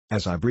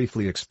As I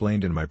briefly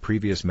explained in my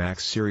previous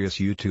Max Sirius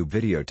YouTube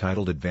video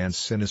titled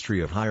Advanced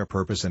Synastry of Higher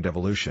Purpose and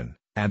Evolution,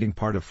 adding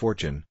part of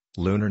fortune,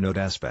 lunar node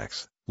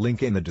aspects,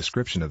 link in the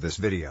description of this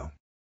video.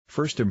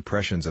 First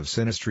impressions of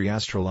Synastry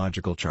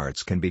astrological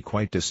charts can be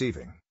quite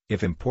deceiving,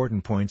 if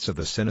important points of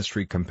the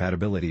Synastry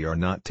compatibility are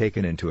not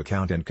taken into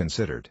account and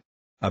considered.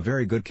 A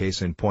very good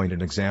case in point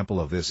and example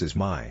of this is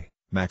my,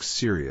 Max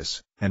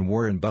Sirius, and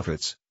Warren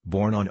Buffett's,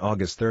 born on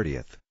August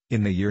 30th,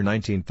 in the year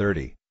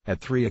 1930, at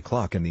 3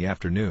 o'clock in the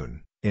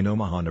afternoon, in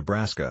Omaha,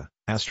 Nebraska,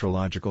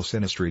 astrological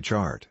synastry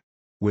chart.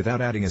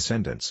 Without adding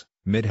ascendants,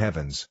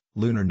 midheavens,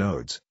 lunar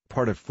nodes,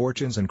 part of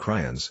fortunes and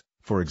cryons,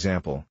 for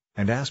example,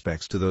 and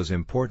aspects to those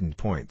important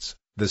points,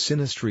 the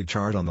synastry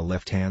chart on the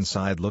left-hand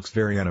side looks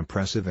very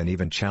unimpressive and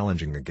even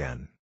challenging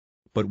again.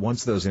 But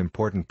once those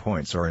important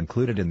points are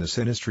included in the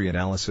synastry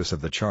analysis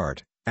of the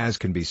chart, as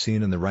can be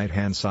seen in the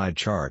right-hand side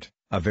chart,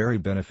 a very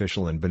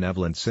beneficial and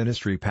benevolent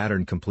synastry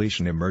pattern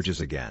completion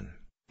emerges again,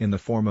 in the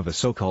form of a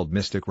so-called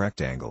mystic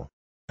rectangle,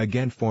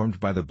 again formed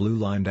by the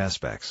blue-lined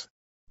aspects.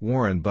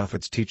 Warren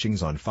Buffett's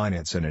teachings on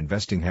finance and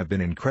investing have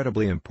been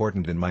incredibly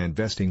important in my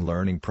investing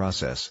learning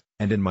process,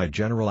 and in my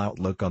general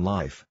outlook on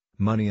life,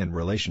 money and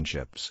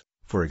relationships.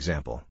 For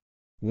example,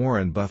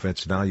 Warren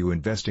Buffett's value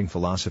investing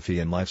philosophy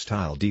and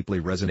lifestyle deeply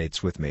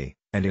resonates with me,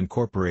 and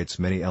incorporates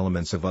many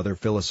elements of other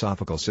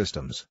philosophical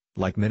systems,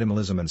 like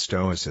minimalism and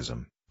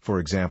stoicism, for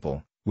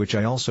example, which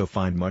I also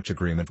find much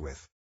agreement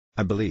with.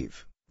 I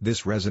believe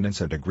this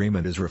resonance and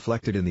agreement is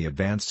reflected in the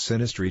advanced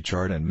synastry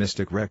chart and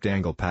mystic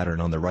rectangle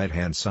pattern on the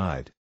right-hand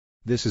side.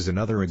 This is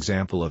another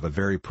example of a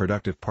very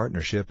productive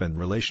partnership and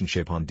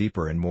relationship on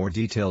deeper and more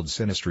detailed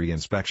synastry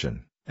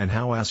inspection, and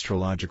how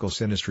astrological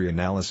synastry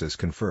analysis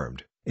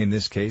confirmed, in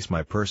this case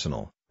my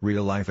personal,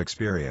 real-life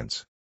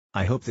experience.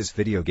 I hope this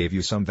video gave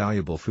you some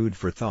valuable food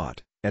for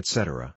thought, etc.